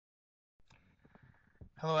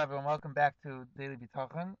Hello, everyone. Welcome back to Daily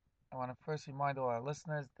Bitachon. I want to first remind all our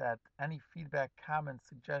listeners that any feedback, comments,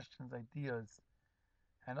 suggestions, ideas,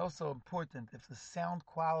 and also important, if the sound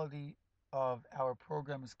quality of our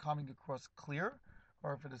program is coming across clear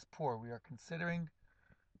or if it is poor, we are considering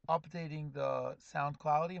updating the sound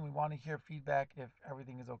quality and we want to hear feedback if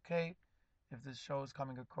everything is okay, if this show is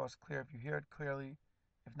coming across clear, if you hear it clearly.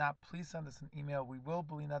 If not, please send us an email. We will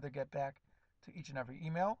neither get back to each and every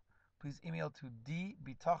email. Please email to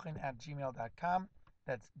dbitachon@gmail.com.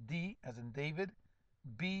 That's D as in David,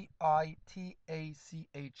 BITACHON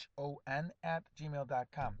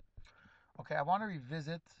 @gmail.com. Okay, I want to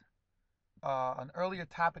revisit an earlier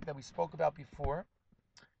topic that we spoke about before.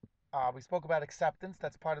 We spoke about acceptance.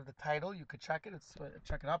 That's part of the title. You could check it.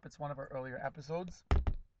 Check it up. It's one of our earlier episodes,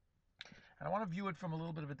 and I want to view it from a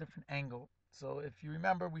little bit of a different angle. So, if you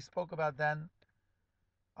remember, we spoke about then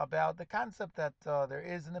about the concept that there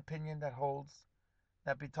is an opinion that holds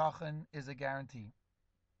that bitachon is a guarantee.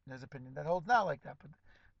 There's an opinion that holds not like that, but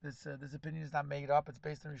this opinion is not made up. It's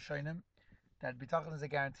based on Rishonim that bitachon is a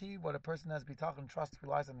guarantee. What a person has bitachon, trusts,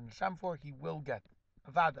 relies on Hashem for, he will get.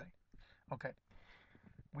 Avadai. Okay.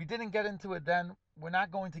 We didn't get into it then. We're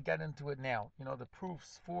not going to get into it now. You know, the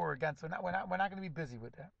proofs for or against. We're not going to be busy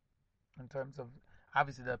with that. In terms of,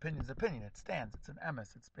 obviously the opinion is opinion. It stands. It's an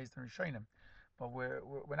emes. It's based on Rishonim. But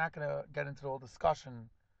we're not going to get into the whole discussion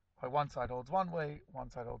why one side holds one way, one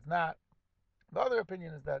side holds not. The other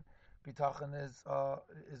opinion is that bitachon is a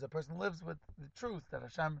person who lives with the truth that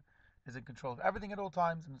Hashem is in control of everything at all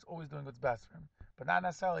times and is always doing what's best for him. But not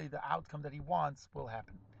necessarily the outcome that he wants will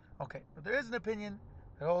happen. Okay, but there is an opinion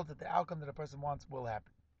that holds that the outcome that a person wants will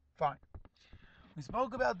happen. Fine. We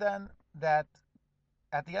spoke about then that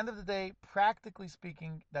at the end of the day, practically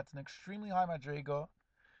speaking, that's an extremely high madrega,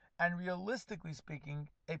 and realistically speaking,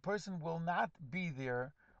 a person will not be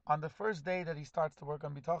there on the first day that he starts to work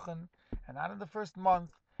on bitachon, and not in the first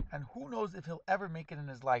month, and who knows if he'll ever make it in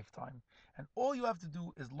his lifetime. And all you have to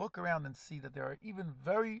do is look around and see that there are even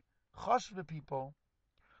very chashva people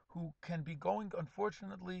who can be going,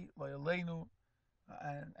 unfortunately, layaleinu,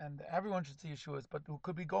 and everyone should see Yeshua's, but who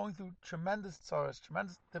could be going through tremendous tsaras,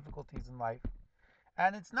 tremendous difficulties in life.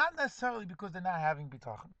 And it's not necessarily because they're not having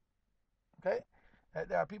bitachon. Okay?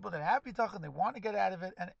 There are people that have bitachon, they want to get out of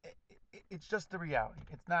it, and it's just the reality.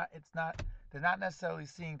 They're not necessarily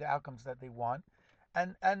seeing the outcomes that they want.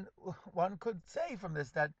 And one could say from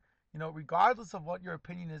this that, regardless of what your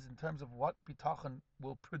opinion is in terms of what bitachon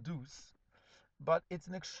will produce, but it's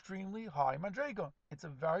an extremely high madrega. It's a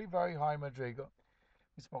very, very high madrega.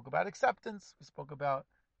 We spoke about acceptance. We spoke about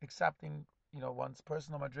accepting, one's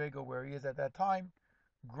personal madrega where he is at that time,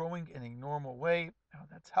 growing in a normal way, how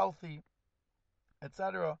that's healthy,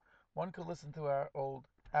 etc. One could listen to our old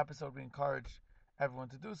episode. We encourage everyone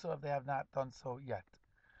to do so if they have not done so yet.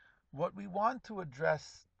 What we want to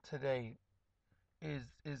address today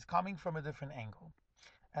is coming from a different angle,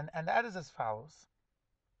 and that is as follows.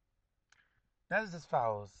 That is as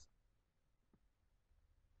follows.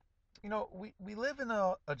 We live in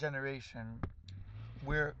a generation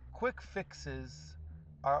where quick fixes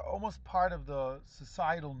are almost part of the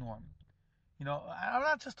societal norm. I'm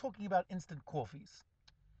not just talking about instant coffees.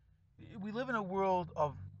 We live in a world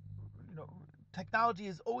of, technology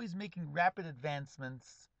is always making rapid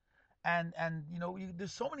advancements, and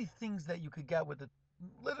there's so many things that you could get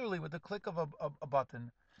literally with the click of a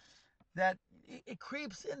button, that it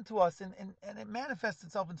creeps into us and it manifests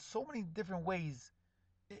itself in so many different ways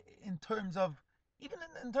in terms of, even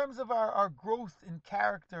in terms of our growth in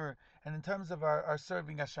character and in terms of our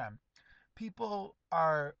serving Hashem. People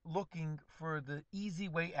are looking for the easy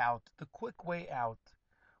way out, the quick way out,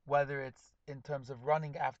 whether it's in terms of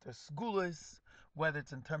running after skulas, whether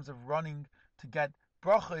it's in terms of running to get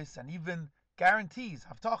brachos and even guarantees,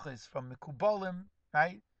 haftachos from mekubalim,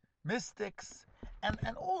 right? Mystics, and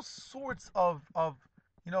all sorts of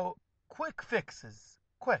quick fixes.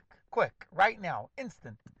 Quick, right now,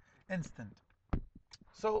 instant.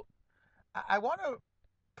 So I want to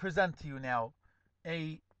present to you now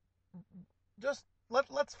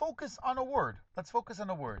let's focus on a word.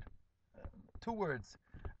 Two words.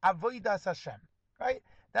 Avodas Hashem. Right?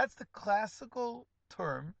 That's the classical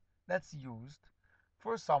term that's used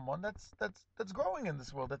for someone that's growing in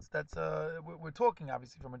this world. We're talking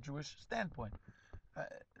obviously from a Jewish standpoint.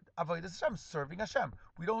 Avodas Hashem, serving Hashem.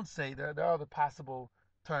 We don't say there are other possible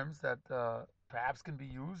terms that perhaps can be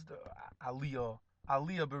used. Aliyah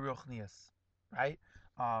beruchnias, right?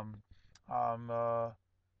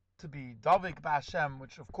 To be Davik B'Hashem,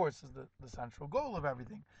 which of course is the central goal of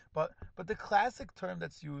everything. But the classic term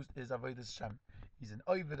that's used is Avodas Hashem. He's an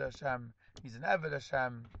Oived Hashem. He's an Eved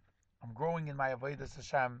Hashem. I'm growing in my avodas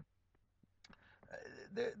Hashem.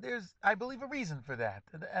 There's, I believe, a reason for that.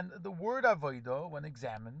 And the word avodah, when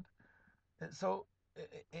examined, so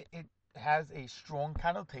it has a strong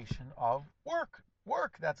connotation of work.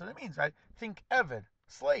 Work, that's what it means, right? Think eved,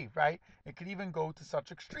 slave, right? It could even go to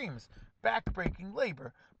such extremes, backbreaking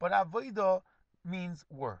labor. But avodah means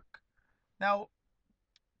work. Now,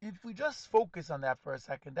 if we just focus on that for a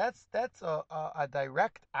second, that's a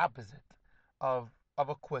direct opposite of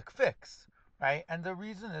a quick fix, right? And the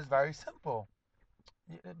reason is very simple,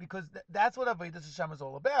 because that's what Avodas Hashem is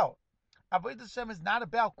all about. Avodas Hashem is not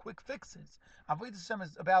about quick fixes. Avodas Hashem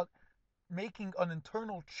is about making an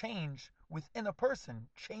internal change within a person,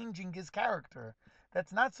 changing his character.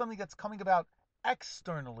 That's not something that's coming about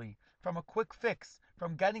externally from a quick fix,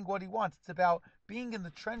 from getting what he wants. It's about being in the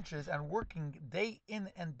trenches and working day in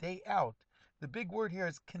and day out. The big word here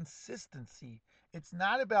is consistency. It's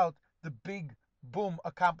not about the big boom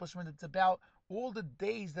accomplishment. It's about all the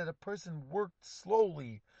days that a person worked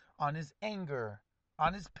slowly on his anger,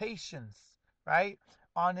 on his patience, right?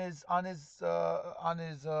 On his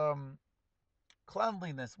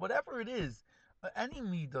cleanliness, whatever it is, any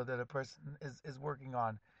midah that a person is working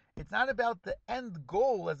on. It's not about the end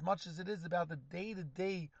goal as much as it is about the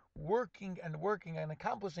day-to-day working and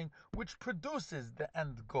accomplishing, which produces the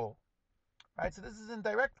end goal. Right? So this is in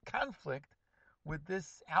direct conflict with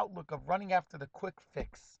this outlook of running after the quick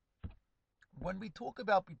fix. When we talk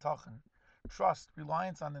about bitachon, trust,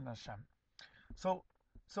 reliance on Hashem, so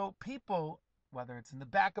people, whether it's in the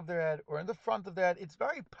back of their head or in the front of their head, it's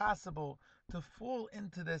very possible to fall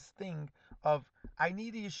into this thing of, I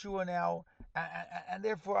need a Yeshua now, and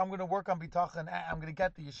therefore I'm going to work on bitachon, and I'm going to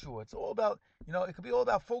get the Yeshua. It's all about, it could be all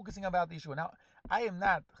about focusing about the Yeshua. Now, I am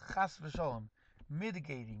not, chas v'sholem,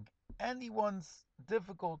 mitigating anyone's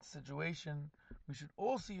difficult situation. We should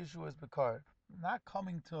all see Yeshua as Bekar. I'm not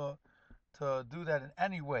coming to do that in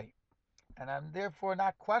any way. And I'm therefore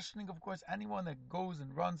not questioning, of course, anyone that goes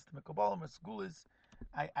and runs to Mekabalim or Segulas.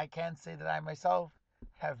 I can't say that I myself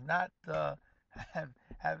have not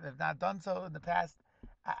have not done so in the past.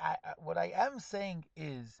 What I am saying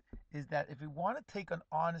is that if we want to take an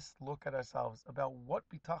honest look at ourselves about what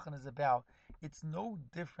bitachon is about, it's no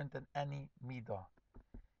different than any midah.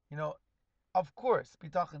 Of course,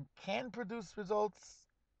 bitachon can produce results,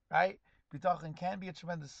 right? Bitachon can be a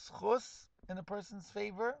tremendous schus in a person's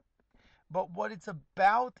favor. But what it's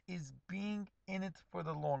about is being in it for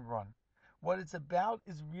the long run. What it's about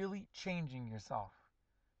is really changing yourself.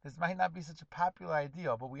 This might not be such a popular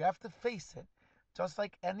idea, but we have to face it. Just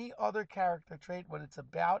like any other character trait, what it's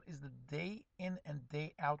about is the day in and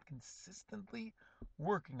day out consistently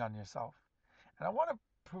working on yourself. And I want to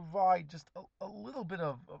provide just a little bit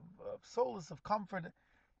of solace, of comfort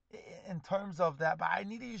in terms of that, but I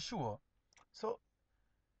need a Yeshua. So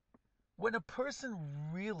when a person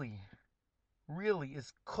really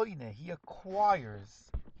is koine, he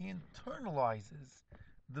acquires, he internalizes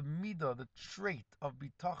the midah, the trait of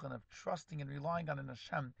bitachon, of trusting and relying on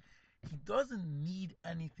Hashem. He doesn't need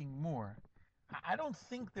anything more. I don't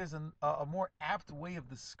think there's a more apt way of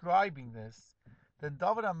describing this than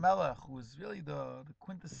David HaMelech, who is really the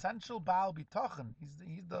quintessential Baal bitachon.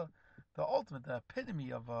 He's the ultimate, the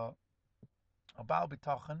epitome of a Baal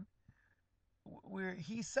bitachon, where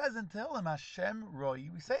he says in Tehillim, Hashem roi.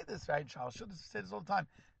 We say this, right? Charles should say this all the time.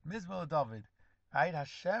 Mizmor David, right?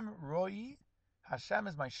 Hashem roi. Hashem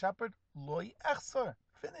is my shepherd. Loi echsor.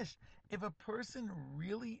 Finish. If a person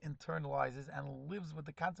really internalizes and lives with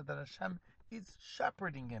the concept that Hashem is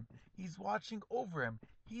shepherding him, he's watching over him,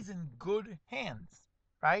 he's in good hands,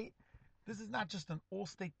 right? This is not just an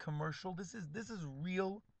Allstate commercial. This is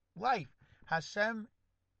real life. Hashem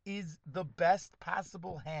is the best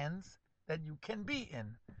possible hands that you can be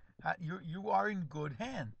in. You are in good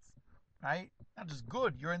hands, right? Not just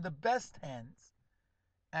good, you're in the best hands.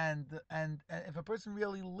 And if a person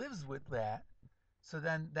really lives with that, so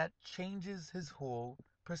then that changes his whole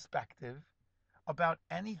perspective about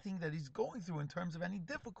anything that he's going through in terms of any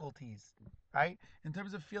difficulties, right? In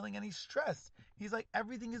terms of feeling any stress. He's like,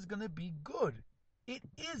 everything is going to be good. It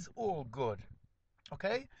is all good.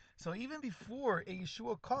 Okay? So even before a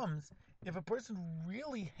Yeshua comes, if a person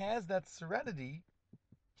really has that serenity,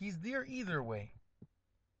 he's there either way,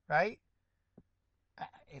 right?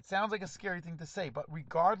 It sounds like a scary thing to say, but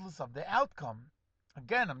regardless of the outcome,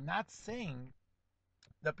 again, I'm not saying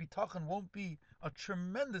that bitachon won't be a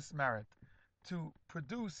tremendous merit to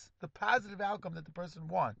produce the positive outcome that the person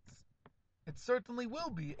wants. It certainly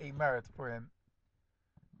will be a merit for him.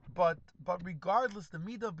 But regardless, the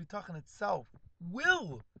midah of bitachon itself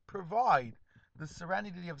will provide the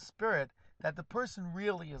serenity of spirit that the person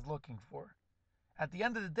really is looking for. At the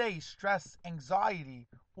end of the day, stress, anxiety,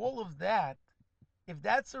 all of that, if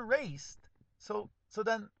that's erased, so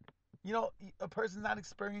then, a person's not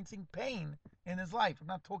experiencing pain in his life. I'm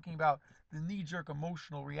not talking about the knee-jerk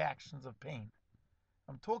emotional reactions of pain.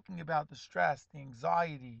 I'm talking about the stress, the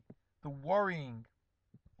anxiety, the worrying,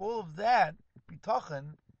 all of that,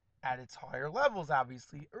 bitachon, at its higher levels,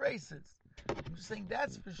 obviously, erases. I'm just saying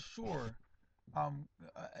that's for sure. Um,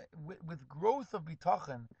 uh, with growth of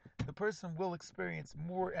bitachon, the person will experience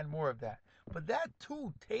more and more of that. But that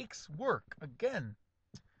too takes work. Again,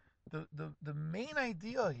 the main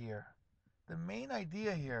idea here, the main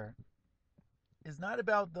idea here is not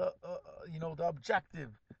about the objective,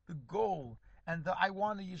 the goal, and the I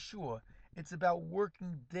want a Yeshua. It's about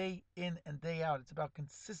working day in and day out. It's about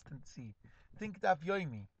consistency. Think daf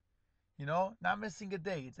yomi, not missing a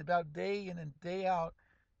day. It's about day in and day out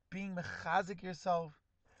being mechazik yourself,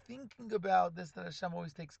 thinking about this that Hashem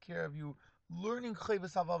always takes care of you, learning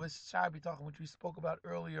chayvus havavis shar bitachon, which we spoke about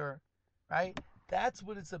earlier, right? That's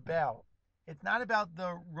what it's about. It's not about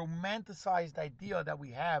the romanticized idea that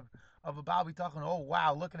we have of a Baal bitachon. Oh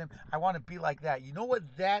wow, look at him! I want to be like that. You know what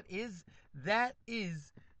that is? That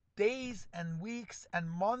is days and weeks and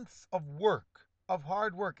months of work, of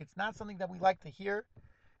hard work. It's not something that we like to hear.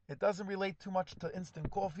 It doesn't relate too much to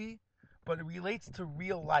instant coffee, but it relates to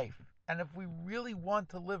real life. And if we really want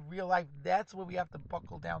to live real life, that's what we have to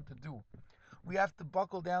buckle down to do. We have to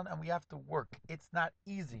buckle down and we have to work. It's not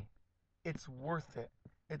easy. It's worth it.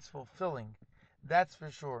 It's fulfilling. That's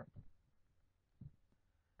for sure.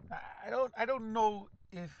 I don't know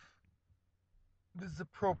if this is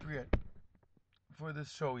appropriate for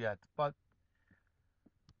this show yet, but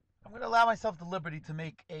I'm going to allow myself the liberty to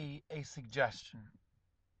make a suggestion.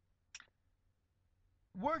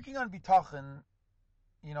 Working on bitachon,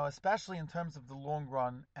 especially in terms of the long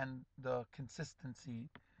run and the consistency,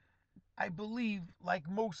 I believe, like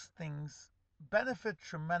most things, benefit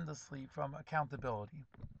tremendously from accountability.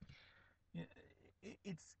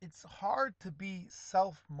 It's hard to be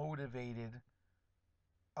self motivated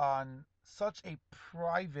on such a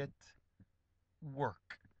private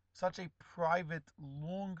work, such a private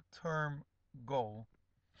long term goal,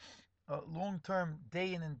 long term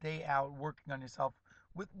day in and day out working on yourself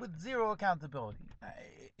with zero accountability.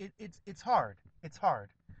 It's hard. It's hard.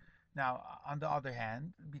 Now, on the other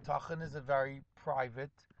hand, bitachon is a very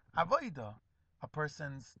private avodah. A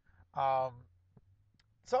person's um,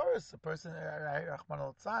 tsaros, a person, Rahman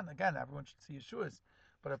al again, everyone should see Yeshua's,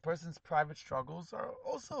 but a person's private struggles are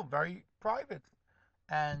also very private.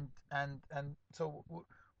 And so,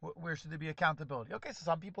 where should there be accountability? Okay, so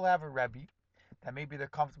some people have a rebbe that maybe they're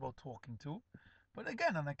comfortable talking to, but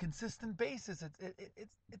again, on a consistent basis,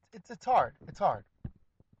 it's hard. It's hard.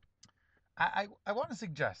 I want to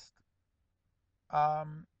suggest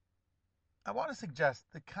um,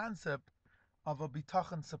 the concept of a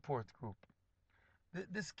bitachon support group.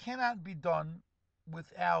 This cannot be done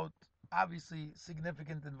without obviously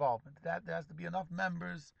significant involvement. That there has to be enough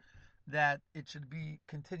members that it should be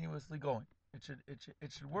continuously going. It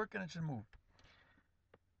should work and it should move.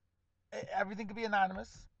 Everything could be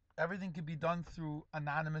anonymous. Everything could be done through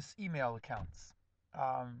anonymous email accounts.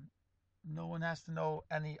 Um, no one has to know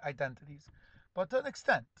any identities, but to an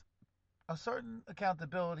extent, a certain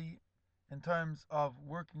accountability in terms of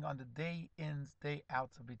working on the day ins, day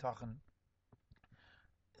outs of bitachon.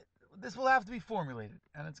 This will have to be formulated,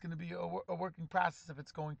 and it's going to be a working process if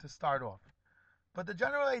it's going to start off. But the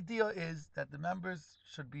general idea is that the members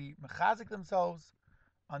should be mechazik themselves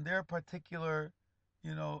on their particular,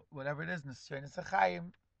 whatever it is,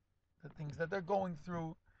 the things that they're going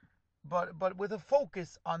through, but with a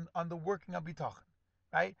focus on the working of bitachon,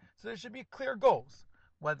 right? So there should be clear goals.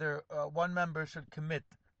 Whether one member should commit,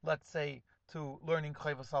 let's say, to learning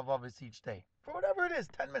chayvus halvavis each day for whatever it is,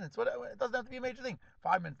 10 minutes, whatever. It doesn't have to be a major thing.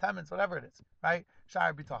 5 minutes, 10 minutes, whatever it is, right?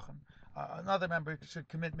 Sha'ar bitachon. Another member should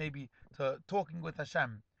commit maybe to talking with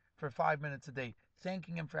Hashem for 5 minutes a day,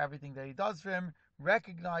 thanking Him for everything that He does for him,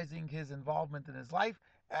 recognizing His involvement in his life,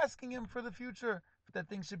 asking Him for the future that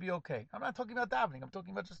things should be okay. I'm not talking about davening. I'm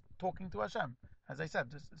talking about just talking to Hashem. As I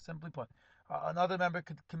said, just simply put, another member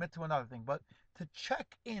could commit to another thing, but to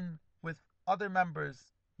check in with other members,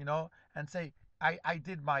 and say, I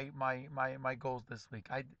did my goals this week.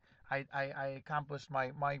 I accomplished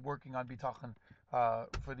my working on bitachon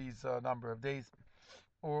for these number of days,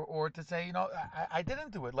 or to say, I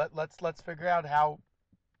didn't do it. Let's figure out how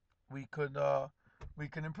we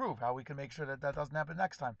can improve, how we can make sure that doesn't happen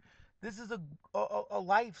next time. This is a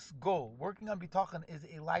life's goal. Working on bitachon is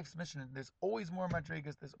a life's mission. There's always more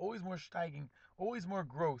madrigas. There's always more steiging. Always more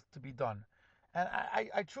growth to be done. And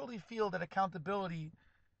I truly feel that accountability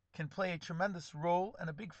can play a tremendous role and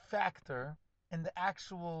a big factor in the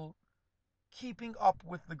actual keeping up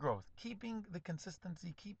with the growth, keeping the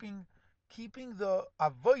consistency, keeping the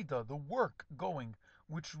avoida, the work going,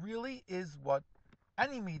 which really is what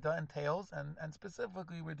any midah entails, and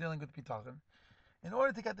specifically we're dealing with bitachon. In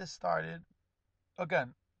order to get this started,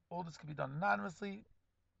 again, all this can be done anonymously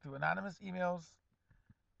through anonymous emails.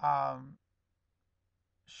 Um,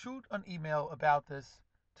 Shoot an email about this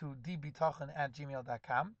to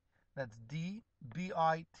dbitachon@gmail.com. That's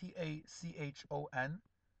dbitachon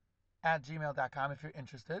 @gmail.com if you're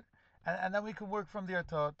interested. And then we can work from there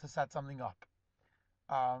to set something up.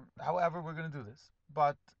 However, we're going to do this.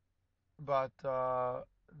 But the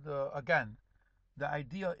again, the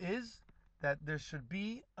idea is that there should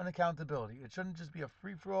be an accountability. It shouldn't just be a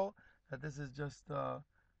free for all. That this is just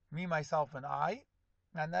me, myself, and I,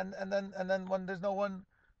 and then when there's no one,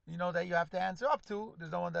 that you have to answer up to,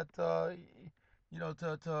 there's no one that to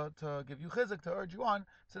give you chizuk, to urge you on.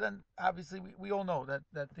 So then obviously we all know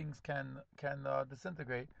that things can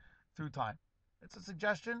disintegrate through time. It's a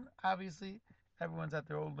suggestion. Obviously, everyone's at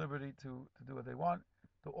their own liberty to do what they want.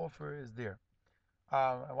 The offer is there.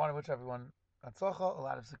 I want to wish everyone Atzocha, a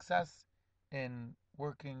lot of success in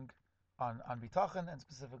working on bitachon, and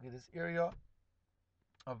specifically this area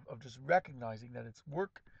of just recognizing that it's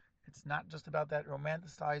work. It's not just about that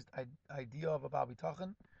romanticized idea of about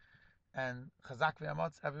bitachon. And chazak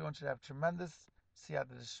v'amatz, everyone should have tremendous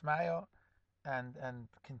siyata d'shmaya and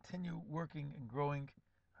continue working and growing.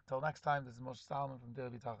 Until next time, this is Moshe Salman from Daily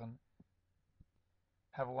Bitachon.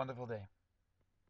 Have a wonderful day.